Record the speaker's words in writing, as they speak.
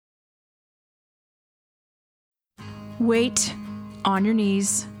Wait on your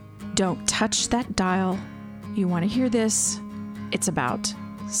knees. Don't touch that dial. You want to hear this? It's about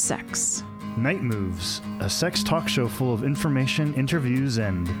sex. Night Moves, a sex talk show full of information, interviews,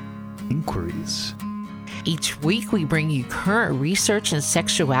 and inquiries. Each week we bring you current research in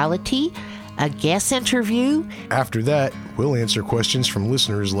sexuality, a guest interview. After that, we'll answer questions from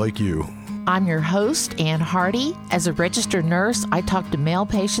listeners like you. I'm your host, Ann Hardy. As a registered nurse, I talk to male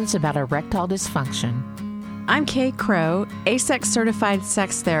patients about erectile dysfunction. I'm Kay Crow, ASEX certified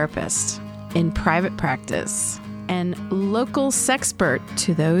sex therapist in private practice and local sexpert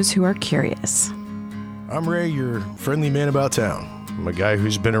to those who are curious. I'm Ray, your friendly man about town. I'm a guy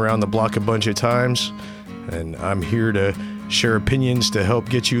who's been around the block a bunch of times, and I'm here to share opinions to help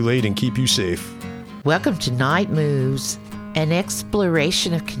get you laid and keep you safe. Welcome to Night Moves, an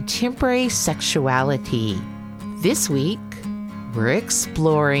exploration of contemporary sexuality. This week, we're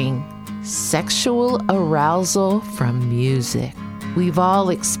exploring sexual arousal from music. We've all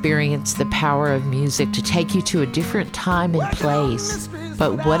experienced the power of music to take you to a different time and place.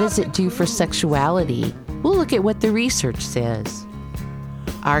 But what does it do for sexuality? We'll look at what the research says.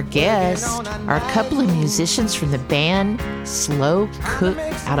 Our guests are a couple of musicians from the band Slow Cook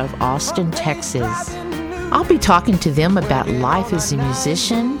out of Austin, Texas. I'll be talking to them about life as a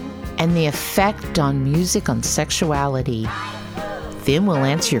musician and the effect on music on sexuality. Then we'll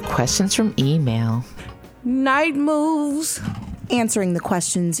answer your questions from email. Night Moves. Answering the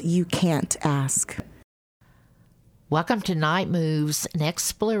questions you can't ask. Welcome to Night Moves, an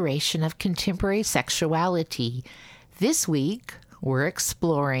exploration of contemporary sexuality. This week, we're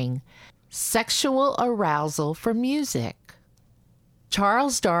exploring sexual arousal from music.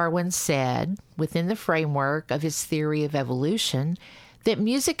 Charles Darwin said, within the framework of his theory of evolution, that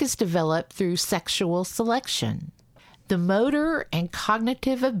music is developed through sexual selection. The motor and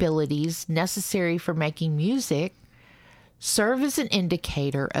cognitive abilities necessary for making music serve as an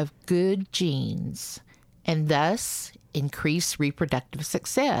indicator of good genes and thus increase reproductive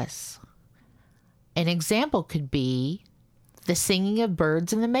success. An example could be the singing of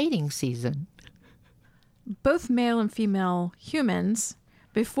birds in the mating season. Both male and female humans,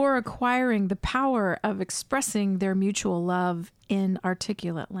 before acquiring the power of expressing their mutual love in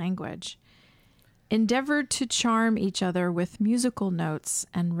articulate language, endeavored to charm each other with musical notes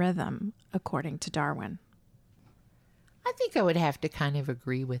and rhythm, according to Darwin. I think I would have to kind of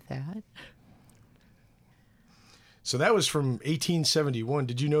agree with that. So that was from 1871.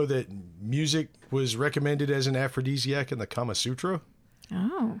 Did you know that music was recommended as an aphrodisiac in the Kama Sutra?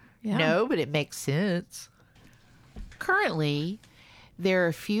 Oh, yeah. No, but it makes sense. Currently, there are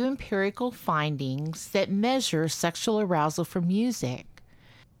a few empirical findings that measure sexual arousal from music,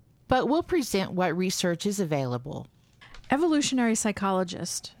 but we'll present what research is available. Evolutionary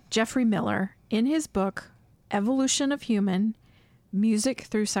psychologist Jeffrey Miller, in his book, Evolution of Human, Music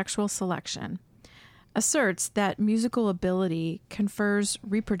Through Sexual Selection, asserts that musical ability confers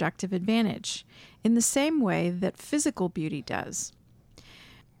reproductive advantage in the same way that physical beauty does.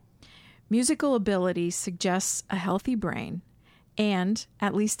 Musical ability suggests a healthy brain, and,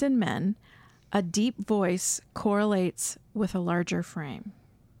 at least in men, a deep voice correlates with a larger frame.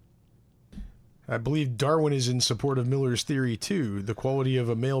 I believe Darwin is in support of Miller's theory, too. The quality of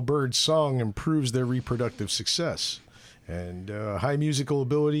a male bird's song improves their reproductive success. And high musical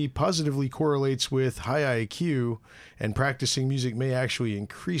ability positively correlates with high IQ, and practicing music may actually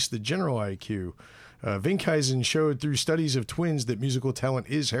increase the general IQ. Vinkeisen showed through studies of twins that musical talent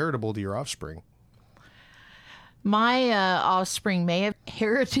is heritable to your offspring. My offspring may have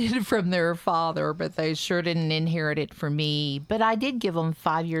inherited from their father, but they sure didn't inherit it from me. But I did give them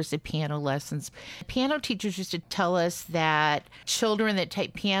 5 years of piano lessons. Piano teachers used to tell us that children that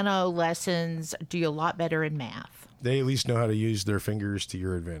take piano lessons do a lot better in math. They at least know how to use their fingers to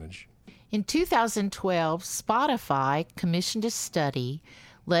your advantage. In 2012, Spotify commissioned a study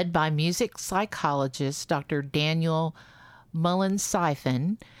led by music psychologist Dr. Daniel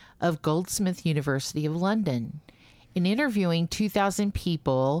Mullin-Siphon of Goldsmith University of London. In interviewing 2,000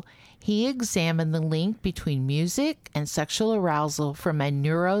 people, he examined the link between music and sexual arousal from a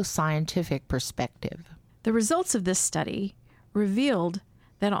neuroscientific perspective. The results of this study revealed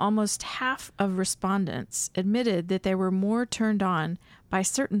that almost half of respondents admitted that they were more turned on by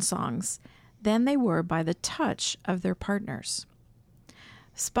certain songs than they were by the touch of their partners.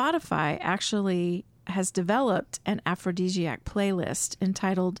 Spotify actually has developed an aphrodisiac playlist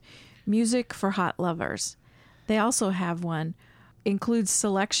entitled Music for Hot Lovers. They also have one, includes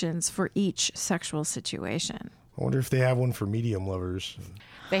selections for each sexual situation. I wonder if they have one for medium lovers.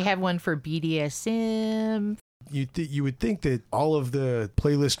 They have one for BDSM. You would think that all of the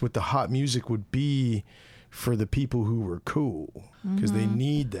playlist with the hot music would be for the people who were cool, because they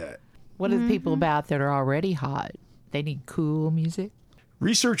need that. What are the people about that are already hot? They need cool music?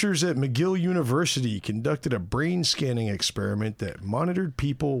 Researchers at McGill University conducted a brain scanning experiment that monitored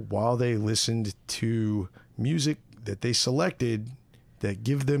people while they listened to music that they selected that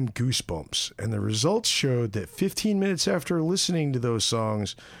give them goosebumps. And the results showed that 15 minutes after listening to those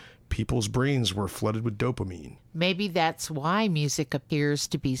songs, people's brains were flooded with dopamine. Maybe that's why music appears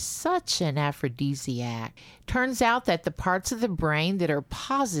to be such an aphrodisiac. Turns out that the parts of the brain that are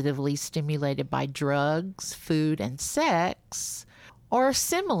positively stimulated by drugs, food, and sex are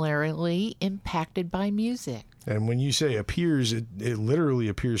similarly impacted by music. And when you say appears, it literally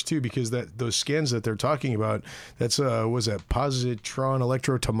appears too, because those scans that they're talking about, that's was that positron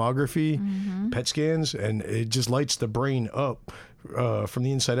electrotomography, PET scans, and it just lights the brain up from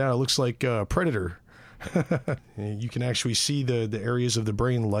the inside out. It looks like Predator. You can actually see the areas of the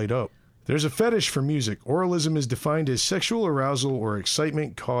brain light up. There's a fetish for music. Oralism is defined as sexual arousal or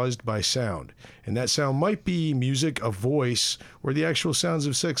excitement caused by sound. And that sound might be music, a voice, or the actual sounds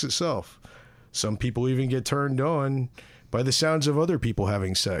of sex itself. Some people even get turned on by the sounds of other people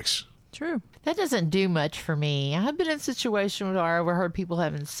having sex. True. That doesn't do much for me. I've been in situations where I overheard people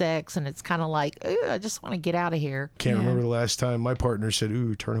having sex, and it's kind of like, ooh, I just want to get out of here. Can't remember the last time my partner said,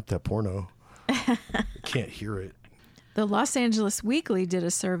 ooh, turn up that porno. I can't hear it. The Los Angeles Weekly did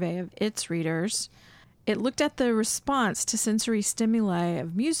a survey of its readers. It looked at the response to sensory stimuli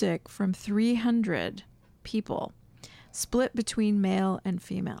of music from 300 people, split between male and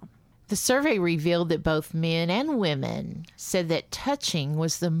female. The survey revealed that both men and women said that touching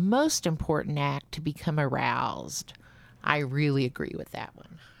was the most important act to become aroused. I really agree with that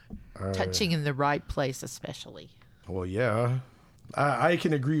one. Touching in the right place, especially. Well, yeah. I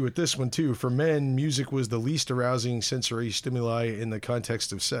can agree with this one, too. For men, music was the least arousing sensory stimuli in the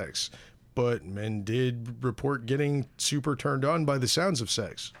context of sex. But men did report getting super turned on by the sounds of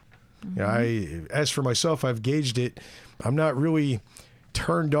sex. As for myself, I've gauged it. I'm not really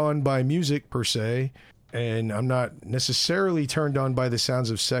turned on by music per se, and I'm not necessarily turned on by the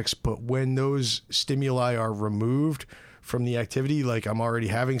sounds of sex, but when those stimuli are removed from the activity, like I'm already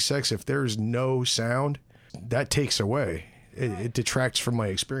having sex, if there's no sound, that takes away. It detracts from my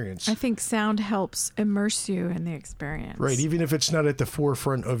experience. I think sound helps immerse you in the experience. Right. Even if it's not at the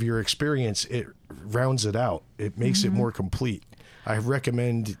forefront of your experience, it rounds it out. It makes it more complete. I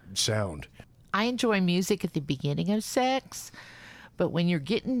recommend sound. I enjoy music at the beginning of sex, but when you're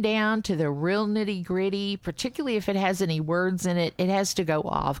getting down to the real nitty gritty, particularly if it has any words in it, it has to go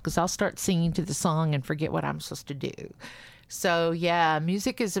off because I'll start singing to the song and forget what I'm supposed to do. So yeah,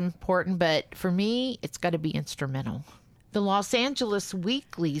 music is important, but for me, it's got to be instrumental. The Los Angeles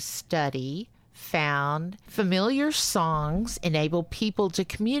Weekly study found familiar songs enable people to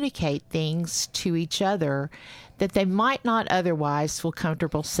communicate things to each other that they might not otherwise feel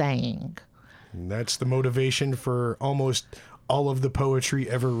comfortable saying. And that's the motivation for almost all of the poetry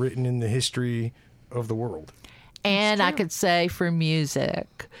ever written in the history of the world. And I could say for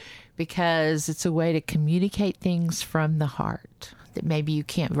music, because it's a way to communicate things from the heart that maybe you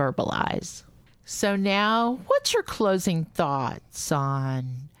can't verbalize. So now, what's your closing thoughts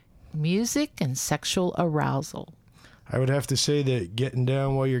on music and sexual arousal? I would have to say that getting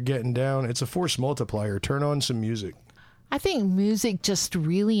down while you're getting down, it's a force multiplier. Turn on some music. I think music just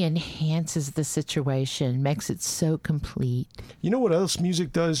really enhances the situation, makes it so complete. You know what else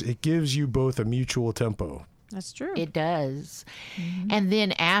music does? It gives you both a mutual tempo. That's true. It does. And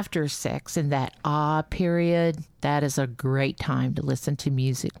then after sex, in that period, that is a great time to listen to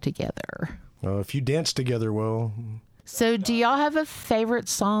music together. If you dance together well. So do y'all have a favorite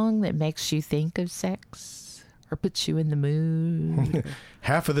song that makes you think of sex or puts you in the mood?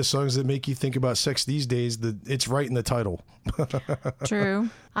 Half of the songs that make you think about sex these days, it's right in the title. True.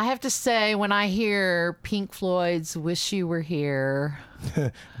 I have to say, when I hear Pink Floyd's Wish You Were Here.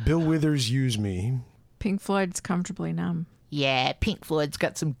 Bill Withers' Use Me. Pink Floyd's Comfortably Numb. Yeah, Pink Floyd's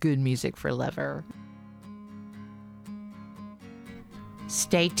got some good music for a lover.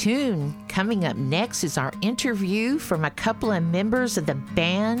 Stay tuned. Coming up next is our interview from a couple of members of the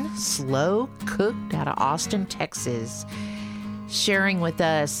band Slow Cooked out of Austin, Texas, sharing with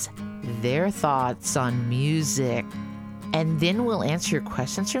us their thoughts on music. And then we'll answer your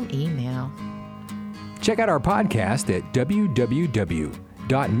questions from email. Check out our podcast at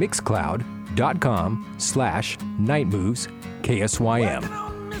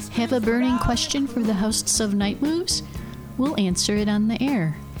www.mixcloud.com/nightmoveskSYM. Have a burning question for the hosts of Night Moves? We'll answer it on the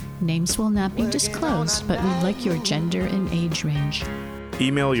air. Names will not be disclosed, but we'd like your gender and age range.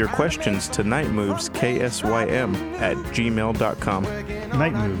 Email your questions to nightmovesksym@gmail.com.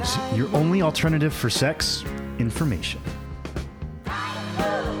 Night Moves, your only alternative for sex information.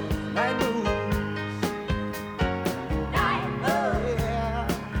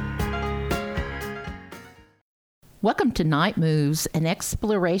 Welcome to Night Moves, an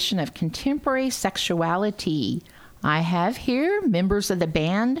exploration of contemporary sexuality. I have here members of the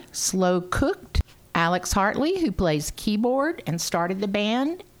band Slow Cooked, Alex Hartley, who plays keyboard and started the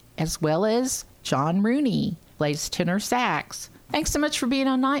band, as well as John Rooney, plays tenor sax. Thanks so much for being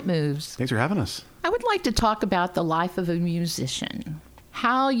on Night Moves. Thanks for having us. I would like to talk about the life of a musician,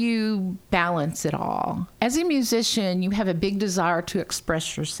 how you balance it all. As a musician, you have a big desire to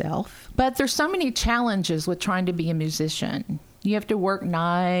express yourself, but there's so many challenges with trying to be a musician. You have to work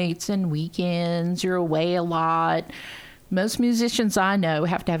nights and weekends, you're away a lot. Most musicians I know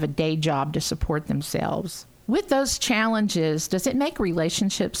have to have a day job to support themselves. With those challenges, does it make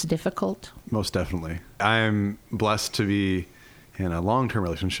relationships difficult? Most definitely. I'm blessed to be in a long-term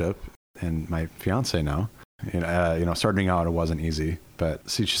relationship, and my fiance now. Starting out, it wasn't easy, but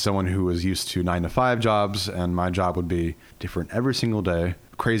she's someone who was used to 9-to-5 jobs, and my job would be different every single day.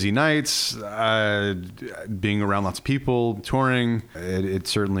 Crazy nights, being around lots of people, touring. It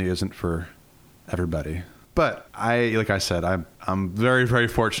certainly isn't for everybody. But like I said, I'm very, very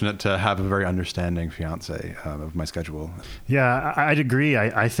fortunate to have a very understanding fiance of my schedule. Yeah, I'd agree.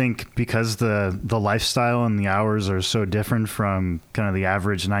 I think because the lifestyle and the hours are so different from kind of the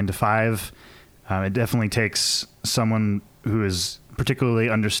average 9-to-5, it definitely takes someone who is particularly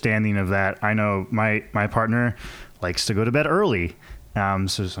understanding of that. I know my partner likes to go to bed early. So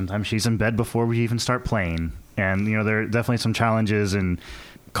sometimes she's in bed before we even start playing. And, there are definitely some challenges in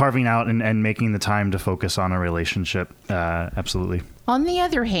carving out and making the time to focus on a relationship. Absolutely. On the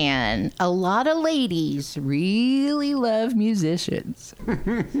other hand, a lot of ladies really love musicians.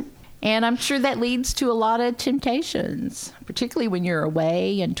 And I'm sure that leads to a lot of temptations, particularly when you're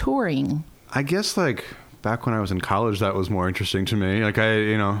away and touring. I guess back when I was in college, that was more interesting to me.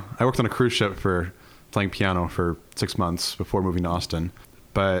 I worked on a cruise ship for playing piano for 6 months before moving to Austin.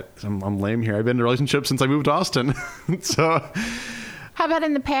 But I'm lame here. I've been in a relationship since I moved to Austin. So, how about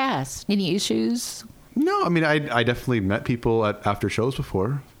in the past? Any issues? No, I definitely met people after shows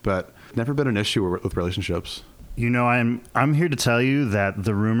before, but never been an issue with relationships. I'm here to tell you that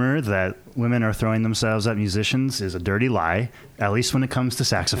the rumor that women are throwing themselves at musicians is a dirty lie, at least when it comes to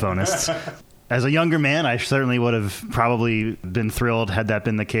saxophonists. As a younger man, I certainly would have probably been thrilled had that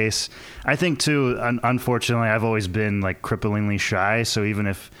been the case. I think, too, unfortunately, I've always been cripplingly shy. So even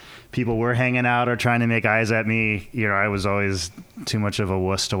if people were hanging out or trying to make eyes at me, I was always too much of a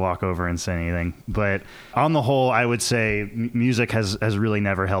wuss to walk over and say anything. But on the whole, I would say music has really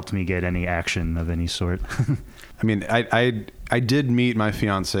never helped me get any action of any sort. I did meet my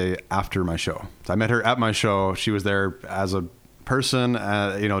fiance after my show. I met her at my show. She was there as a person,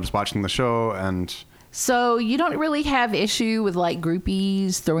 just watching the show. And so you don't really have issue with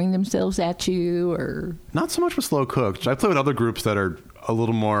groupies throwing themselves at you, or? Not so much with Slow Cooked. I play with other groups that are a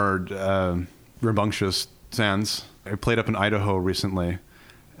little more rambunctious sans. I played up in Idaho recently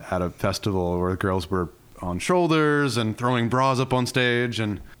at a festival where the girls were on shoulders and throwing bras up on stage,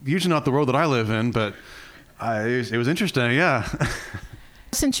 and usually not the world that I live in, but it was interesting, yeah.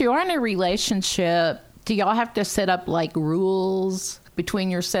 Since you are in a relationship, do y'all have to set up rules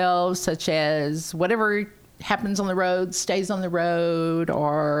between yourselves, such as whatever happens on the road stays on the road,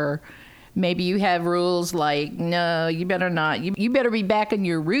 or maybe you have rules no, you better not, you better be back in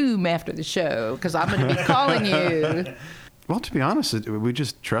your room after the show because I'm going to be calling you? Well, to be honest, we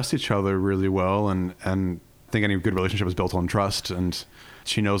just trust each other really well, and I think any good relationship is built on trust, and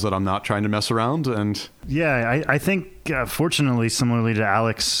she knows that I'm not trying to mess around. And yeah, I think fortunately, similarly to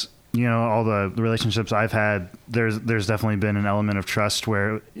Alex, all the relationships I've had, there's definitely been an element of trust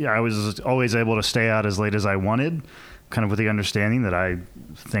where I was always able to stay out as late as I wanted, kind of with the understanding that I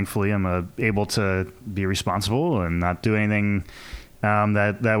thankfully am able to be responsible and not do anything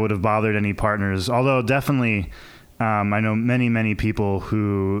that would have bothered any partners. Although definitely I know many people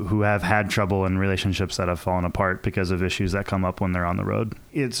who have had trouble in relationships that have fallen apart because of issues that come up when they're on the road.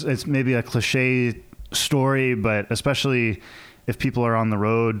 It's maybe a cliche story, but especially if people are on the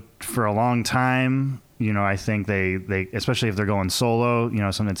road for a long time, I think they especially if they're going solo,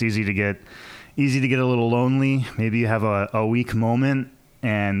 sometimes it's easy to get a little lonely. Maybe you have a weak moment,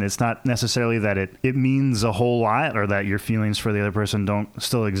 and it's not necessarily that it means a whole lot or that your feelings for the other person don't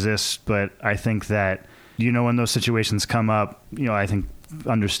still exist. But I think that, when those situations come up, I think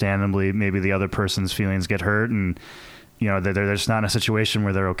understandably maybe the other person's feelings get hurt, and they're just not in a situation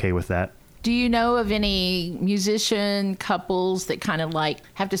where they're okay with that. Do you know of any musician couples that kind of like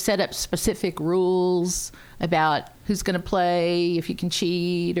have to set up specific rules about who's going to play, if you can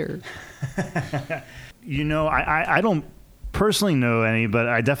cheat or? I don't personally know any, but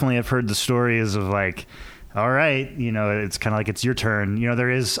I definitely have heard the stories of like, all right, it's kind of like it's your turn. There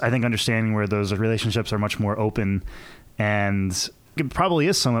is, I think, understanding where those relationships are much more open, and it probably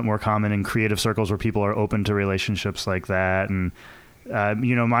is somewhat more common in creative circles where people are open to relationships like that. And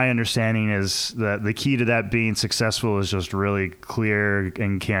my understanding is that the key to that being successful is just really clear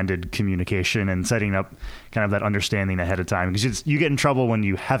and candid communication and setting up kind of that understanding ahead of time, because you get in trouble when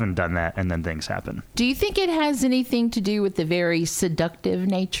you haven't done that and then things happen. Do you think it has anything to do with the very seductive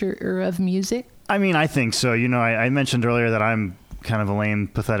nature of music? I mean, I think so. I mentioned earlier that I'm kind of a lame,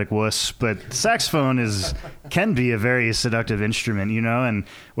 pathetic wuss, but saxophone can be a very seductive instrument, and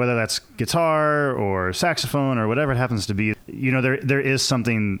whether that's guitar or saxophone or whatever it happens to be, there is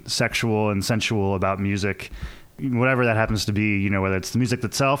something sexual and sensual about music, whatever that happens to be, whether it's the music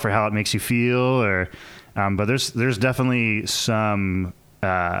itself or how it makes you feel, or but there's definitely some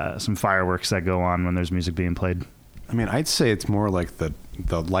fireworks that go on when there's music being played. I mean, I'd say it's more like the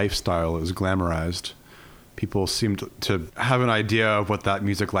lifestyle is glamorized. People seem to have an idea of what that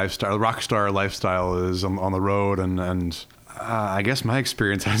music lifestyle, rock star lifestyle is on the road. And I guess my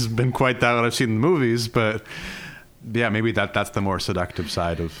experience hasn't been quite that what I've seen in the movies, but yeah, maybe that's the more seductive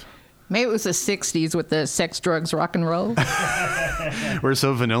side of. Maybe it was the 60s with the sex, drugs, rock and roll. We're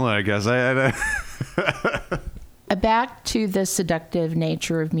so vanilla, I guess. Back to the seductive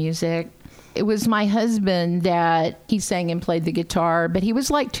nature of music. It was my husband that he sang and played the guitar, but he was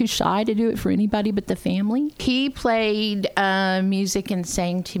like too shy to do it for anybody but the family. He played music and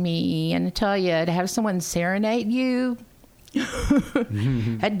sang to me, and I tell you, to have someone serenade you,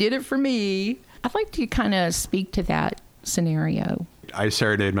 that did it for me. I'd like to kind of speak to that scenario. I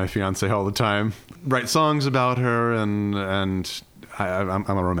serenade my fiance all the time, write songs about her, and I'm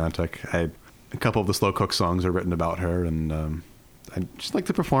a romantic. A couple of the Slow Cook songs are written about her, and I just like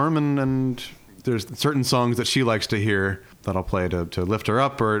to perform, and there's certain songs that she likes to hear that I'll play to lift her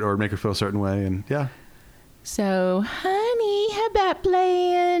up or make her feel a certain way, and yeah. So, honey, how about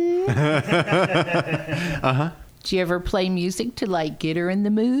playing? Uh-huh. Do you ever play music to, like, get her in the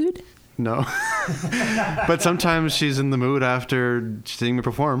mood? No. But sometimes she's in the mood after seeing me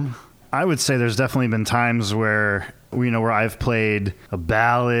perform. I would say there's definitely been times where I've played a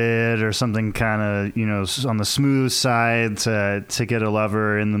ballad or something kind of, on the smooth side to get a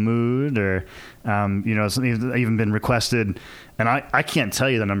lover in the mood, or, it's even been requested. And I can't tell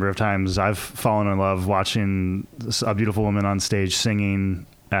you the number of times I've fallen in love watching a beautiful woman on stage singing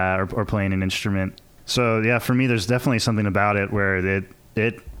or playing an instrument. So yeah, for me, there's definitely something about it where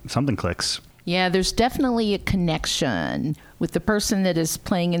something clicks. Yeah, there's definitely a connection with the person that is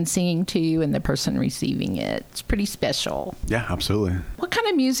playing and singing to you and the person receiving it. It's pretty special. Yeah, absolutely. What kind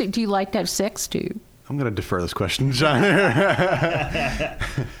of music do you like to have sex to? I'm going to defer this question, John. I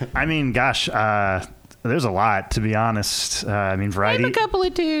mean, gosh, there's a lot, to be honest. Variety. Name a couple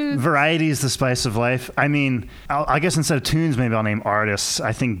of tunes. Variety is the spice of life. I mean, I guess instead of tunes, maybe I'll name artists.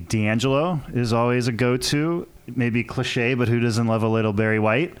 I think D'Angelo is always a go-to. Maybe cliche, but who doesn't love a little Barry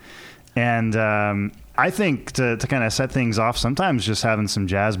White? And I think to kind of set things off, sometimes just having some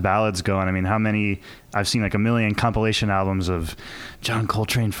jazz ballads going. I mean, how many I've seen like a million compilation albums of John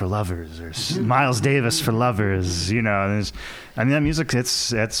Coltrane for lovers or Miles Davis for lovers. That music,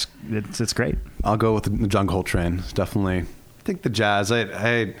 it's great. I'll go with the John Coltrane. Definitely. I think the jazz.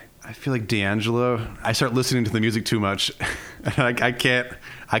 I feel like D'Angelo. I start listening to the music too much. I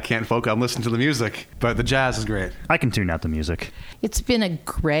can't focus. I'm listening to the music, but the jazz is great. I can tune out the music. It's been a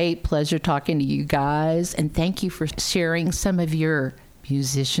great pleasure talking to you guys, and thank you for sharing some of your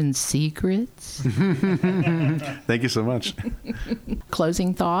musician secrets. Thank you so much.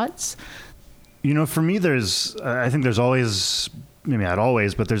 Closing thoughts? For me, I think there's always, maybe not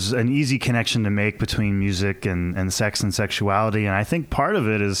always, but there's an easy connection to make between music and sex and sexuality. And I think part of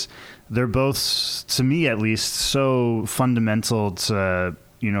it is they're both, to me at least, so fundamental to,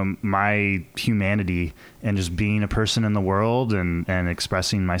 my humanity and just being a person in the world and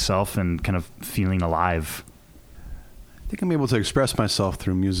expressing myself and kind of feeling alive. I think I'm able to express myself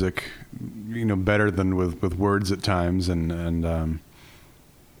through music, better than with words at times, and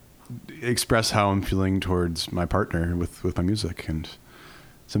express how I'm feeling towards my partner with my music. And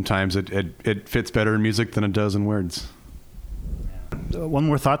sometimes it fits better in music than it does in words. One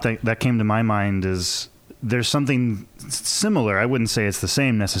more thought that came to my mind is there's something similar. I wouldn't say it's the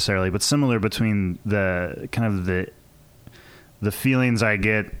same necessarily, but similar between the kind of the feelings I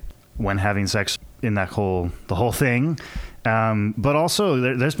get when having sex in the whole thing, But also,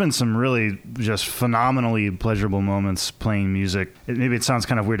 there's been some really just phenomenally pleasurable moments playing music. Maybe it sounds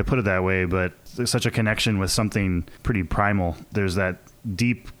kind of weird to put it that way, but there's such a connection with something pretty primal. There's that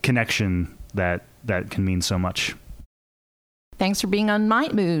deep connection that can mean so much. Thanks for being on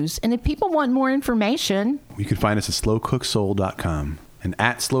Night Moves. And if people want more information, You can find us at slowcooksoul.com and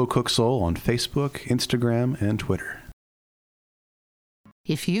at slowcooksoul on Facebook, Instagram, and Twitter.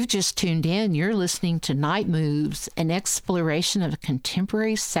 if you've just tuned in, you're listening to Night Moves, an exploration of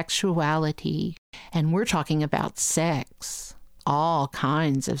contemporary sexuality. And we're talking about sex, all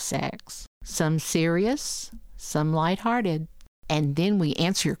kinds of sex, some serious, some lighthearted. And then we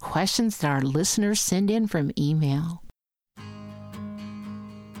answer your questions that our listeners send in from email.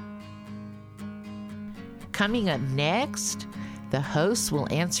 Coming up next, the hosts will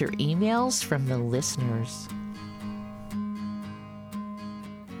answer emails from the listeners.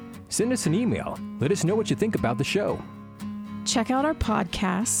 Send us an email. Let us know what you think about the show. Check out our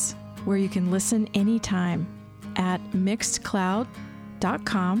podcasts where you can listen anytime at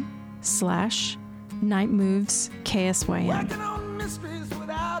mixedcloud.com/nightmoveskSYM.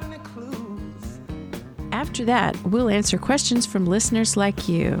 After that, we'll answer questions from listeners like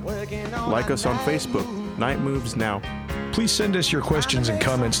you. Like us on Facebook, Night Moves Now. Please send us your questions and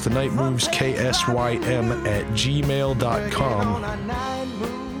comments to nightmoveskSYM@gmail.com.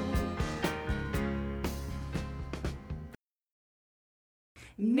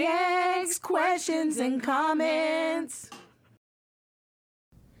 Next, questions and comments.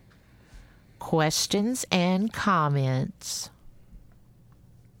 Questions and comments.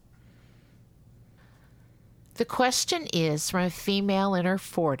 The question is from a female in her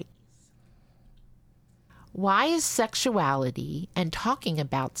 40s. Why is sexuality and talking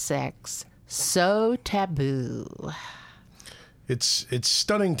about sex so taboo? It's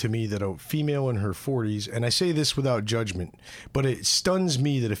stunning to me that a female in her 40s, and I say this without judgment, but it stuns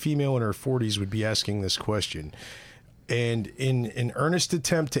me that a female in her 40s would be asking this question. And in an earnest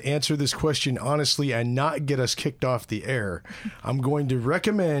attempt to answer this question honestly and not get us kicked off the air, I'm going to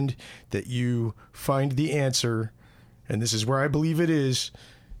recommend that you find the answer, and this is where I believe it is,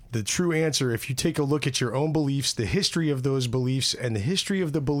 the true answer. If you take a look at your own beliefs, the history of those beliefs, and the history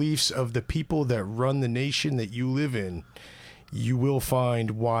of the beliefs of the people that run the nation that you live in, you will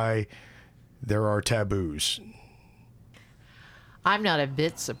find why there are taboos. I'm not a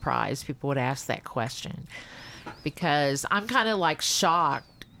bit surprised people would ask that question, because I'm kind of like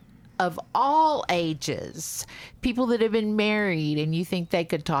shocked of all ages, people that have been married and you think they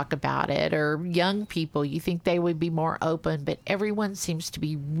could talk about it, or young people, you think they would be more open, but everyone seems to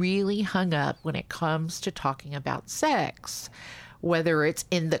be really hung up when it comes to talking about sex, whether it's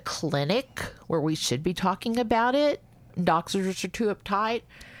in the clinic where we should be talking about it, doctors are too uptight,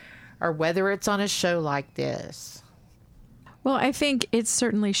 or whether it's on a show like this. Well, I think it's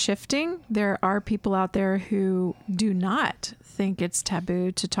certainly shifting. There are people out there who do not think it's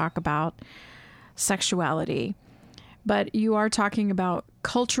taboo to talk about sexuality. But you are talking about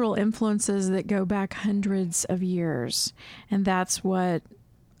cultural influences that go back hundreds of years. And that's what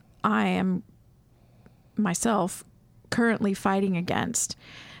I am myself currently fighting against.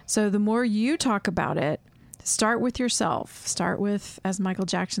 So the more you talk about it, start with yourself. Start with, as Michael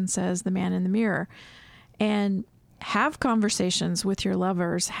Jackson says, the man in the mirror. And have conversations with your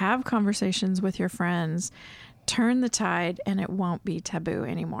lovers. Have conversations with your friends. Turn the tide, and it won't be taboo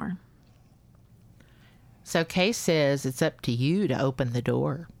anymore. So Kay says it's up to you to open the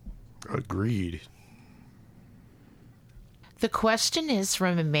door. Agreed. The question is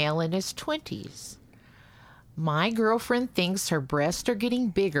from a male in his 20s. My girlfriend thinks her breasts are getting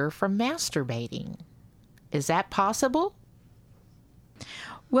bigger from masturbating. Is that possible?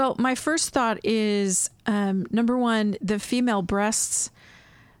 Well, my first thought is, number one, the female breasts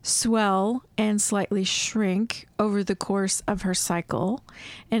swell and slightly shrink over the course of her cycle.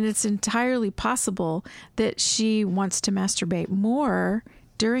 And it's entirely possible that she wants to masturbate more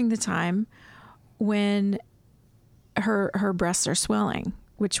during the time when her breasts are swelling,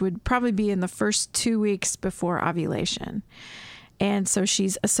 which would probably be in the first 2 weeks before ovulation. And so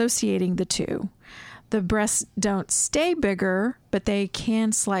she's associating the two. The breasts don't stay bigger, but they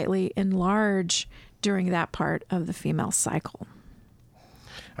can slightly enlarge during that part of the female cycle.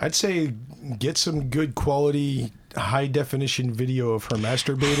 I'd say get some good quality, high definition video of her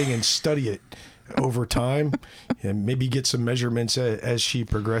masturbating and study it over time, and maybe get some measurements as she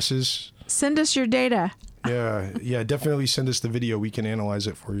progresses. Send us your data. Yeah, definitely send us the video. We can analyze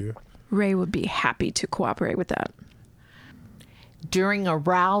it for you. Ray would be happy to cooperate with that. During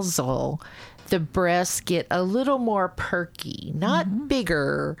arousal, the breasts get a little more perky, not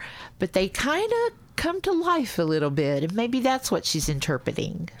bigger, but they kind of come to life a little bit, and maybe that's what she's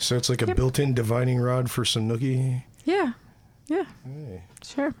interpreting. So it's like a built-in divining rod for some nookie? Yeah. Hey.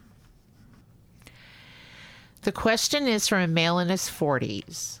 Sure. The question is from a male in his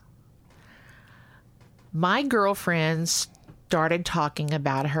 40s. My girlfriend started talking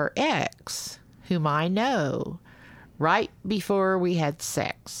about her ex, whom I know, right before we had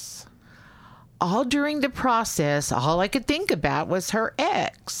sex. All during the process, all I could think about was her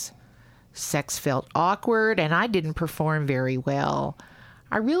ex. Sex felt awkward, and I didn't perform very well.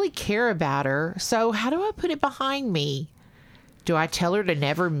 I really care about her, so how do I put it behind me? Do I tell her to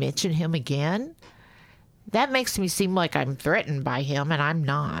never mention him again? That makes me seem like I'm threatened by him, and I'm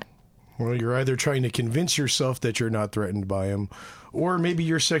not. Well, you're either trying to convince yourself that you're not threatened by him, or maybe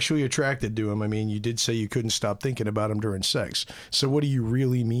you're sexually attracted to him. I mean, you did say you couldn't stop thinking about him during sex. So what do you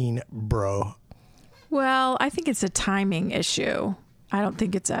really mean, bro? Well, I think it's a timing issue. I don't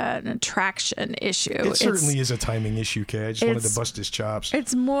think it's an attraction issue. It certainly is a timing issue, Kay. I just wanted to bust his chops.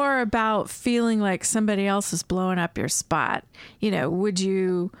 It's more about feeling like somebody else is blowing up your spot. You know, would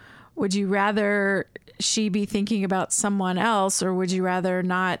you rather she be thinking about someone else, or would you rather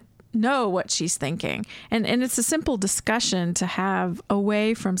not know what she's thinking? And it's a simple discussion to have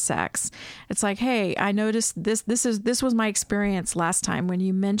away from sex. It's like, hey, I noticed this was my experience last time when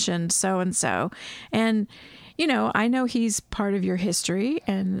you mentioned so and so, and you know, I know he's part of your history,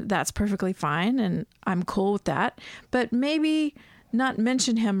 and that's perfectly fine, and I'm cool with that, but maybe not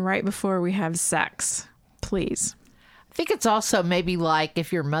mention him right before we have sex, please. I think it's also maybe like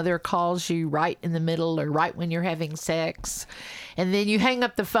if your mother calls you right in the middle or right when you're having sex, and then you hang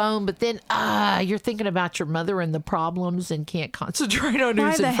up the phone, but then you're thinking about your mother and the problems and can't concentrate on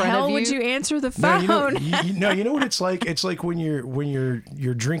who's in front of you. Why the hell would you answer the phone? No, you know what it's like? It's like when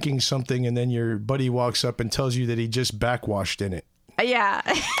you're drinking something and then your buddy walks up and tells you that he just backwashed in it. Yeah.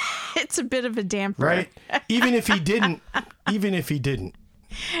 It's a bit of a damper. Right? Even if he didn't,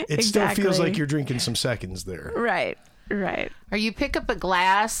 it still feels like you're drinking some seconds there. Right. Or you pick up your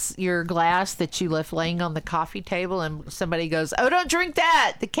glass that you left laying on the coffee table, and somebody goes, "Oh, don't drink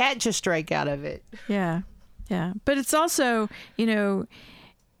that. The cat just drank out of it." Yeah. But it's also, you know,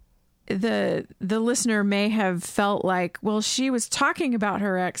 the listener may have felt like, well, she was talking about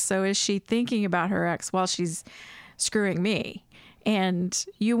her ex, so is she thinking about her ex while she's screwing me? And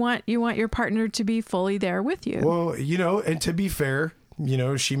you want your partner to be fully there with you. Well, you know, and to be fair, you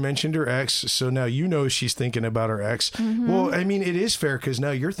know, she mentioned her ex, so now you know she's thinking about her ex. Mm-hmm. Well, I mean, it is fair because now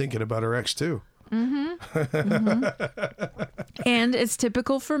you're thinking about her ex too. And it's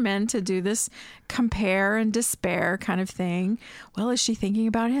typical for men to do this compare and despair kind of thing. Well, is she thinking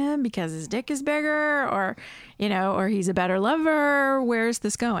about him because his dick is bigger, or, you know, or he's a better lover? Where's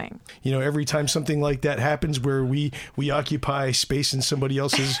this going? You know, every time something like that happens where we occupy space in somebody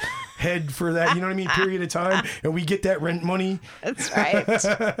else's head for that, you know what I mean, period of time, and we get that rent money. That's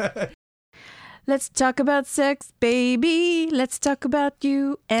right. Let's talk about sex, baby. Let's talk about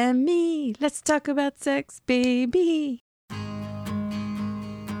you and me. Let's talk about sex, baby.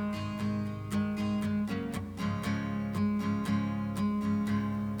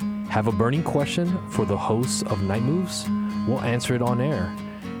 Have a burning question for the hosts of Night Moves? We'll answer it on air.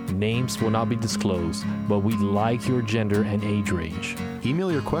 Names will not be disclosed, but we'd like your gender and age range.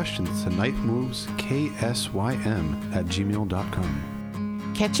 Email your questions to nightmovesksym@gmail.com.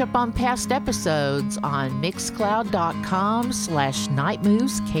 Catch up on past episodes on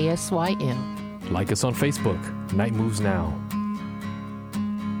mixcloud.com/nightmoveskSYM. Like us on Facebook, Night Moves Now.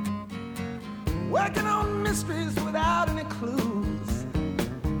 Working on mysteries without any clues.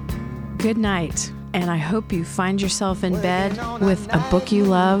 Good night, and I hope you find yourself in bed with a book you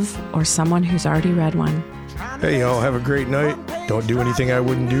love or someone who's already read one. Hey, y'all, have a great night. Don't do anything I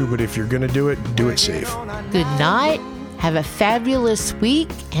wouldn't do, but if you're going to do it safe. Good night. Have a fabulous week,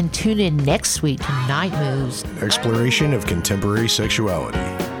 and tune in next week to Night Moves. Exploration of contemporary sexuality.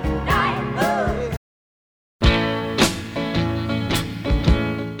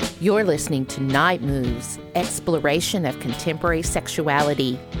 You're listening to Night Moves, Exploration of Contemporary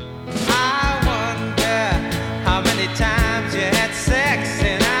Sexuality. I wonder how many times you had sex,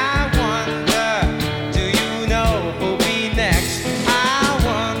 and I wonder, do you know who'll be next? I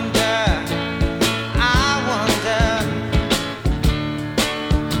wonder,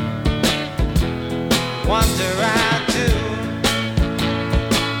 wonder